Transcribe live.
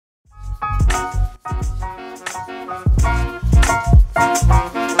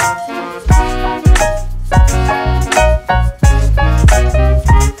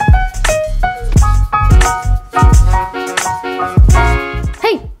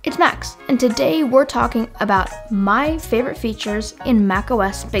and today we're talking about my favorite features in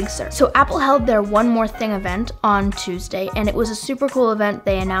macOS Big Sur. So Apple held their One More Thing event on Tuesday, and it was a super cool event.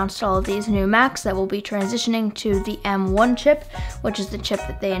 They announced all of these new Macs that will be transitioning to the M1 chip, which is the chip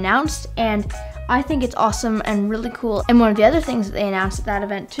that they announced, and I think it's awesome and really cool. And one of the other things that they announced at that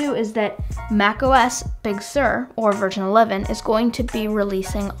event too is that macOS Big Sur, or version 11, is going to be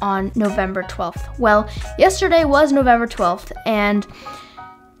releasing on November 12th. Well, yesterday was November 12th, and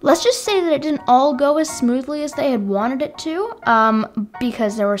let's just say that it didn't all go as smoothly as they had wanted it to,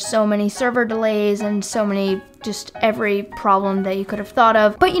 because there were so many server delays and so many, just every problem that you could have thought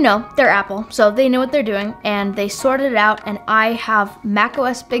of. But you know, they're Apple, so they know what they're doing, and they sorted it out, and I have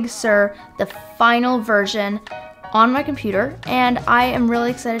macOS Big Sur, the final version, on my computer, and I am really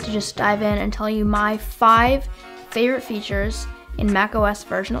excited to just dive in and tell you my 5 favorite features in macOS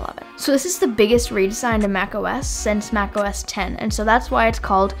version 11. So this is the biggest redesign to macOS since macOS 10, and so that's why it's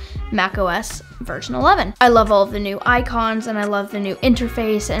called macOS version 11. I love all of the new icons, and I love the new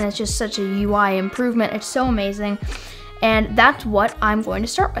interface, and it's just such a UI improvement. It's so amazing, and that's what I'm going to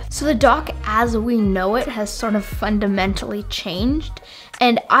start with. So the dock as we know it has sort of fundamentally changed,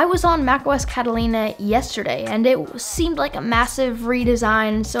 and I was on macOS Catalina yesterday, and it seemed like a massive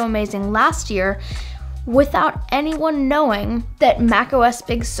redesign and so amazing last year, without anyone knowing that macOS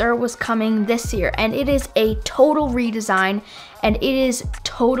Big Sur was coming this year. And it is a total redesign, and it is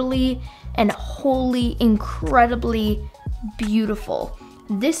totally and wholly incredibly beautiful.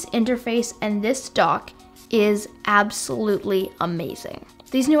 This interface and this dock is absolutely amazing.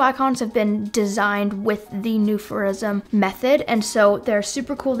 These new icons have been designed with the Neuphorism method, and so they're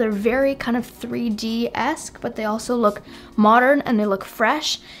super cool. They're very kind of 3D-esque, but they also look modern and they look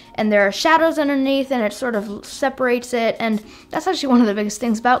fresh, and there are shadows underneath and it sort of separates it, and that's actually one of the biggest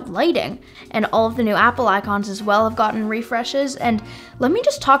things about lighting. And all of the new Apple icons as well have gotten refreshes. And let me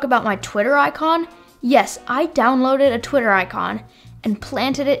just talk about my Twitter icon. Yes, I downloaded a Twitter icon and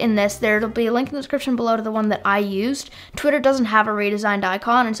planted it in this. There'll be a link in the description below to the one that I used. Twitter doesn't have a redesigned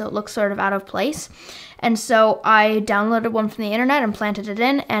icon, and so it looks sort of out of place. And so I downloaded one from the internet and planted it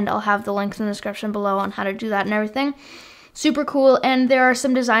in, and I'll have the links in the description below on how to do that and everything. Super cool, and there are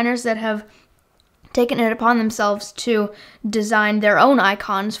some designers that have taken it upon themselves to design their own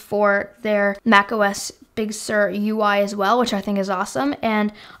icons for their macOS Big Sur UI as well, which I think is awesome.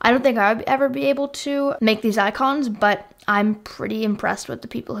 And I don't think I would ever be able to make these icons, but I'm pretty impressed with the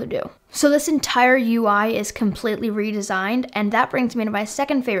people who do. So this entire UI is completely redesigned, and that brings me to my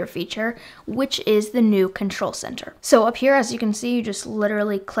second favorite feature, which is the new control center. So up here, as you can see, you just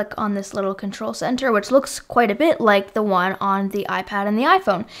literally click on this little control center, which looks quite a bit like the one on the iPad and the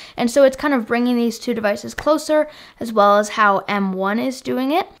iPhone. And so it's kind of bringing these two devices closer, as well as how M1 is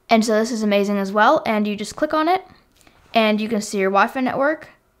doing it. And so this is amazing as well, and you just click on it, and you can see your Wi-Fi network,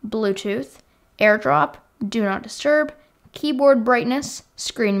 Bluetooth, AirDrop, Do Not Disturb, keyboard brightness,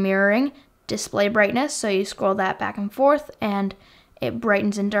 screen mirroring, display brightness, so you scroll that back and forth and it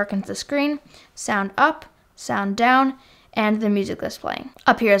brightens and darkens the screen, sound up, sound down, and the music that's playing.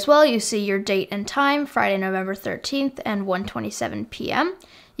 Up here as well, you see your date and time, Friday, November 13th and 1:27 p.m.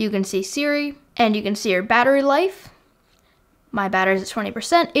 You can see Siri, and you can see your battery life. My battery's at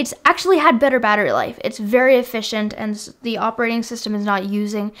 20%. It's actually had better battery life. It's very efficient, and the operating system is not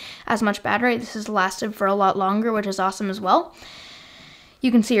using as much battery. This has lasted for a lot longer, which is awesome as well.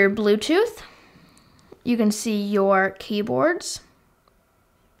 You can see your Bluetooth. You can see your keyboards.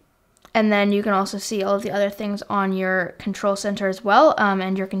 And then you can also see all of the other things on your control center as well,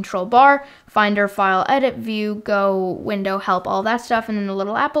 and your control bar, Finder, File, Edit, View, Go, Window, Help, all that stuff, and then the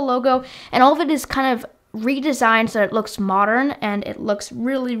little Apple logo. And all of it is kind of redesigned so that it looks modern, and it looks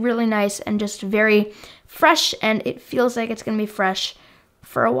really, really nice and just very fresh, and it feels like it's going to be fresh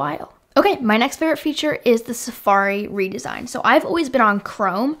for a while. Okay, my next favorite feature is the Safari redesign. So I've always been on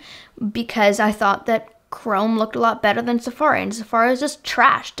Chrome because I thought that Chrome looked a lot better than Safari, and Safari was just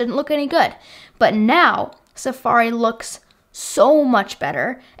trash, didn't look any good. But now Safari looks so much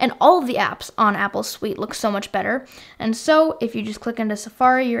better, and all of the apps on Apple's suite look so much better. And so if you just click into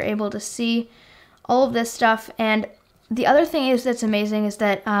Safari, you're able to see all of this stuff. And the other thing is that's amazing is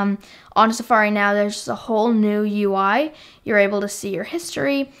that on Safari now there's a whole new UI. You're able to see your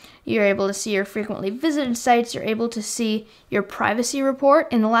history, you're able to see your frequently visited sites, you're able to see your privacy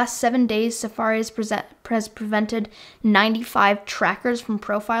report. In the last 7 days, Safari has prevented 95 trackers from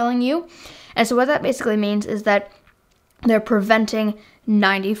profiling you. And so what that basically means is that they're preventing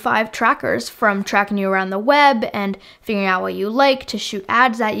 95 trackers from tracking you around the web and figuring out what you like to shoot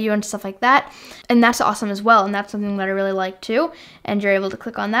ads at you and stuff like that. And that's awesome as well, and that's something that I really like too. And you're able to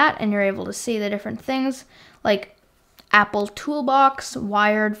click on that and you're able to see the different things. Like Apple Toolbox,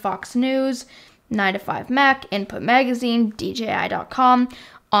 Wired, Fox News, 9 to 5 Mac, Input Magazine, DJI.com,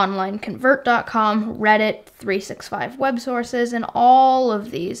 OnlineConvert.com, Reddit, 365 Web Sources, and all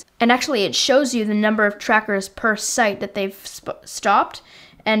of these. And actually, it shows you the number of trackers per site that they've stopped.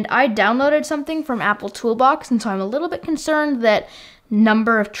 And I downloaded something from Apple Toolbox, and so I'm a little bit concerned that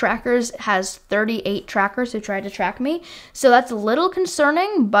number of trackers has 38 trackers who tried to track me. So that's a little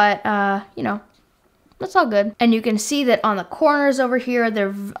concerning, but you know, that's all good. And you can see that on the corners over here,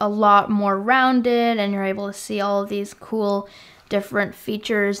 they're a lot more rounded, and you're able to see all of these cool different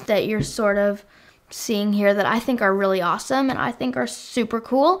features that you're sort of seeing here that I think are really awesome and I think are super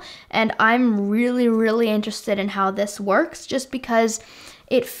cool. And I'm really, really interested in how this works, just because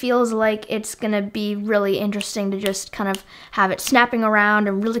it feels like it's gonna be really interesting to just kind of have it snapping around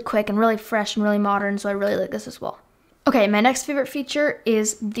and really quick and really fresh and really modern. So I really like this as well. Okay, my next favorite feature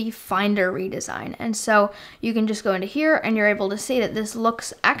is the Finder redesign. And so you can just go into here and you're able to see that this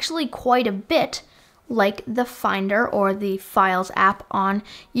looks actually quite a bit like the Finder or the Files app on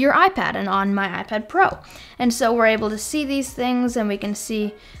your iPad and on my iPad Pro. And so we're able to see these things, and we can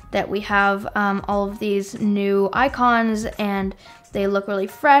see that we have all of these new icons, and they look really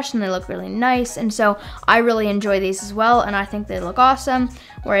fresh and they look really nice. And so I really enjoy these as well, and I think they look awesome.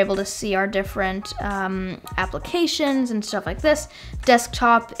 We're able to see our different applications and stuff like this.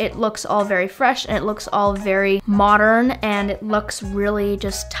 Desktop, it looks all very fresh and it looks all very modern, and it looks really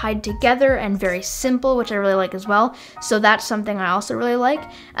just tied together and very simple, which I really like as well. So that's something I also really like,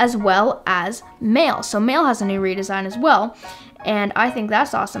 as well as Mail. So Mail has a new redesign as well, and I think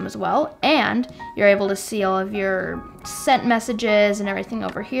that's awesome as well. And you're able to see all of your sent messages and everything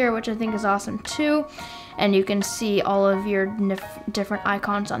over here, which I think is awesome too. And you can see all of your different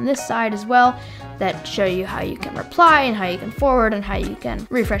icons on this side as well that show you how you can reply and how you can forward and how you can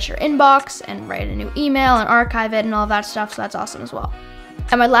refresh your inbox and write a new email and archive it and all that stuff. So that's awesome as well.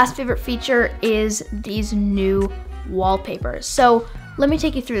 And my last favorite feature is these new wallpapers. So let me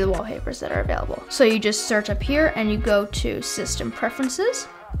take you through the wallpapers that are available. So you just search up here and you go to System Preferences.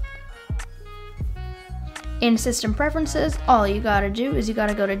 In System Preferences, all you gotta do is you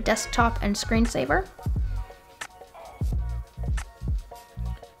gotta go to Desktop and Screensaver.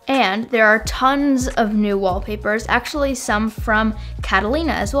 And there are tons of new wallpapers, actually some from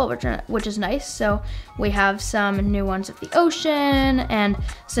Catalina as well, which is nice. So we have some new ones of the ocean and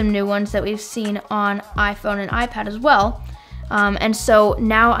some new ones that we've seen on iPhone and iPad as well. And so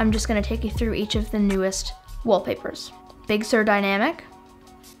now I'm just gonna take you through each of the newest wallpapers. Big Sur Dynamic,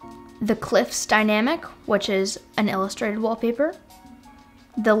 the Cliffs Dynamic, which is an illustrated wallpaper,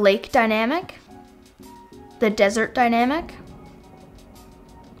 the Lake Dynamic, the Desert Dynamic,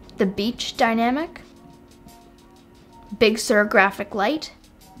 the Beach Dynamic, Big Sur Graphic Light,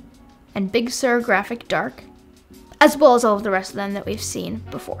 and Big Sur Graphic Dark, as well as all of the rest of them that we've seen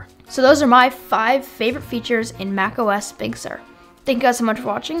before. So those are my 5 favorite features in macOS Big Sur. Thank you guys so much for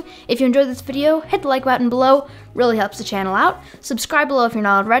watching. If you enjoyed this video, hit the like button below, really helps the channel out. Subscribe below if you're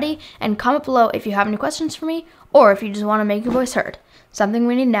not already, and comment below if you have any questions for me, or if you just want to make your voice heard. Something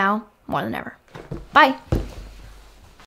we need now more than ever. Bye!